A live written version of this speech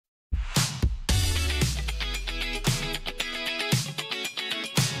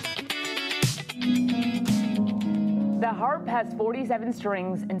harp has 47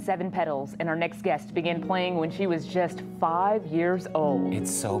 strings and 7 pedals, and our next guest began playing when she was just 5 years old. It's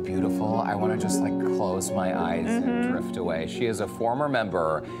so beautiful. I want to just like close my eyes and drift away. She is a former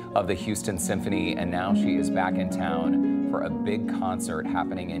member of the Houston Symphony, and now she is back in town for a big concert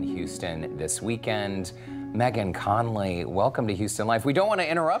happening in Houston this weekend. Megan Conley, welcome to Houston Life. We don't want to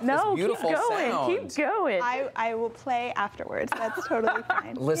interrupt this beautiful sound. Keep going. I will play afterwards. That's totally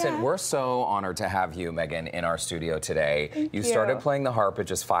fine. Listen, we're so honored to have you, Megan, in our studio today. Thank you. Started playing the harp at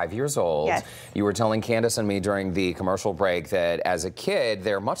just 5 years old. Yes. You were telling Candace and me during the commercial break that as a kid,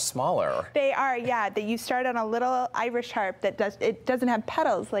 they're much smaller. They are, yeah. That you start on a little Irish harp that doesn't have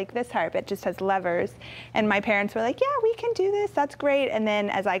pedals like this harp. It just has levers. And my parents were like, yeah, we can do this. That's great. And then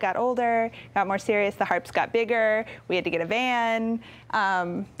as I got older, got more serious, the harps got bigger. We had to get a van.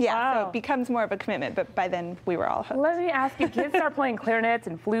 So it becomes more of a commitment, but by then we were all hooked. Let me ask you, kids start playing clarinets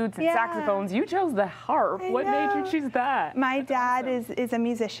and flutes and saxophones. You chose the harp. What made you choose that? My dad is a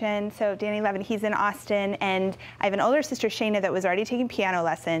musician, so Danny Levin, he's in Austin, and I have an older sister, Shayna, that was already taking piano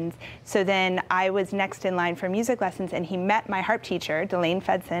lessons. So then I was next in line for music lessons, and he met my harp teacher, Delane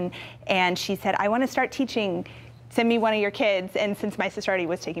Fedson, and she said, I want to start teaching. Send me one of your kids. And since my sister already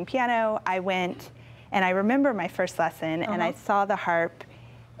was taking piano, I went. And I remember my first lesson, and I saw the harp,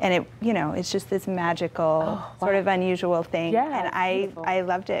 and it, you know, it's just this magical, sort of unusual thing. Yeah, and I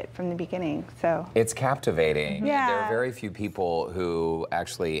loved it from the beginning. So it's captivating. Yeah. There are very few people who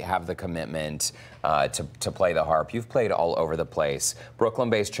actually have the commitment to play the harp. You've played all over the place.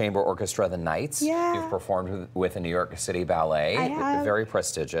 Brooklyn-based chamber orchestra, the Knights. Yeah. You've performed with the New York City Ballet. I have. Very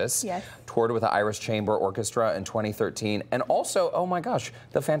prestigious. Yes. Toured with the Irish Chamber Orchestra in 2013. And also, oh my gosh,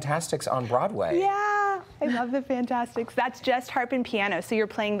 the Fantastics on Broadway. yeah, I love the Fantastics. That's just harp and piano, so you're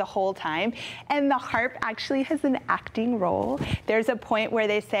playing the whole time. And the harp actually has an acting role. There's a point where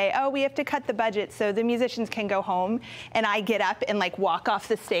they say, oh, we have to cut the budget so the musicians can go home. And I get up and like walk off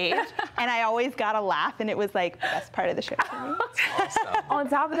the stage, and I always got a laugh, and it was like the best part of the show for me. Awesome. On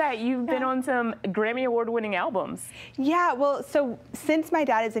top of that, you've been on some Grammy Award-winning albums. Yeah, well, so since my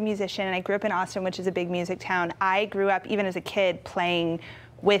dad is a musician, and I grew up in Austin, which is a big music town, I grew up, even as a kid, playing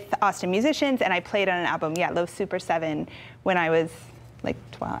with Austin musicians, and I played on an album, Low Super 7, when I was like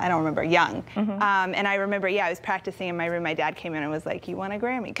 12, I don't remember, young. And I remember, I was practicing in my room. My dad came in and was like, you won a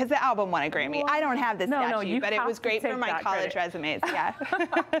Grammy? Because the album won a Grammy. I don't have the statue, but it was great for my college resumes,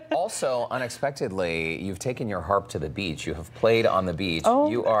 Also, unexpectedly, you've taken your harp to the beach. You have played on the beach. Oh.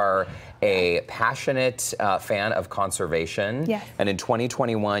 You are a passionate fan of conservation. Yes. And in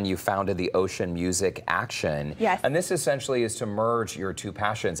 2021, you founded the Ocean Music Action. Yes. And this essentially is to merge your two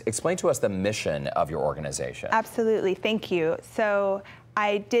passions. Explain to us the mission of your organization. Absolutely, thank you. So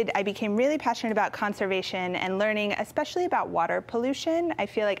I became really passionate about conservation and learning, especially about water pollution. I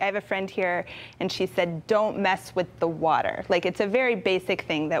feel like I have a friend here, and she said, don't mess with the water. Like, it's a very basic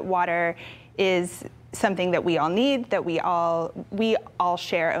thing that water is something that we all need, that we all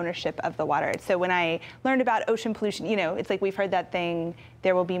share ownership of the water. So when I learned about ocean pollution, you know, it's like we've heard that thing,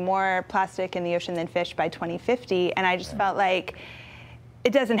 there will be more plastic in the ocean than fish by 2050, and I just felt like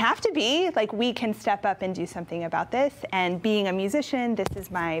it doesn't have to be. Like, we can step up and do something about this. And being a musician, this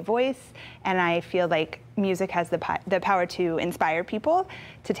is my voice, and I feel like music has the power to inspire people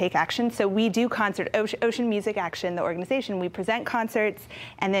to take action. So we do Ocean Music Action, the organization. We present concerts,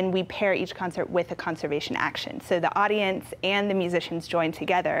 and then we pair each concert with a conservation action. So the audience and the musicians join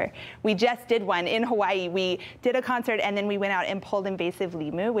together. We just did one in Hawaii. We did a concert, and then we went out and pulled invasive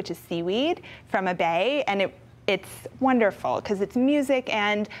limu, which is seaweed, from a bay, and it's wonderful because it's music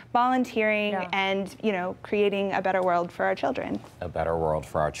and volunteering and, you know, creating a better world for our children. A better world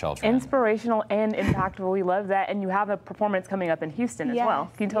for our children. Inspirational and impactful. We love that. And you have a performance coming up in Houston as well.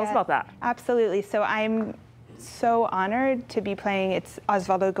 Can you tell us about that? Absolutely. So I'm so honored to be playing. It's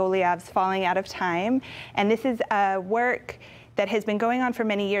Osvaldo Goliav's Falling Out of Time. And this is a work that has been going on for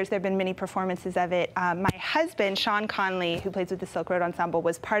many years. There have been many performances of it. My husband, Megan Conley, who plays with the Silk Road Ensemble,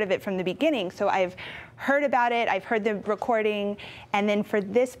 was part of it from the beginning. So I've heard about it, I've heard the recording, and then for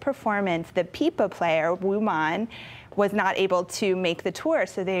this performance, the pipa player, Wuman, was not able to make the tour.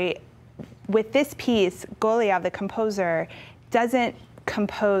 So with this piece, Goliav, the composer, doesn't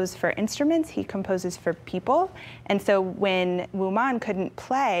compose for instruments, he composes for people. And so when Wuman couldn't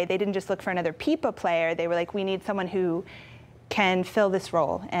play, they didn't just look for another pipa player, they were like, we need someone who can fill this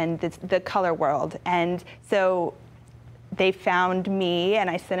role and the color world. And so they found me, and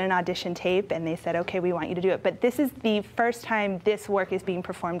I sent an audition tape, and they said, okay, we want you to do it. But this is the first time this work is being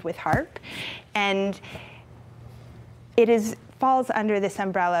performed with harp. And it falls under this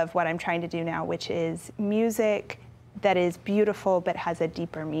umbrella of what I'm trying to do now, which is music that is beautiful but has a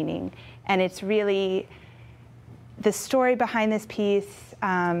deeper meaning. And it's really the story behind this piece,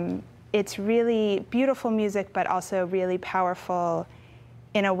 it's really beautiful music, but also really powerful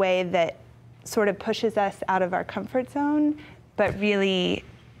in a way that sort of pushes us out of our comfort zone, but really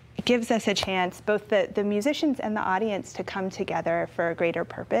gives us a chance, both the musicians and the audience, to come together for a greater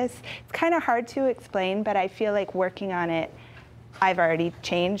purpose. It's kind of hard to explain, but I feel like working on it, I've already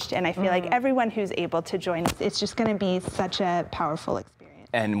changed, and I feel like everyone who's able to join us, it's just going to be such a powerful experience.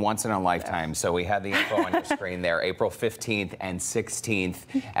 And once in a lifetime. So we had the info on your screen there, April 15th and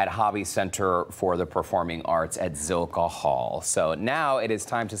 16th at Hobby Center for the Performing Arts at Zilka Hall. So now it is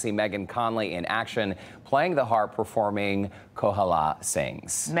time to see Megan Conley in action, playing the harp, performing Kohala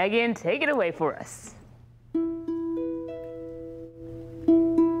Sings. Megan, take it away for us.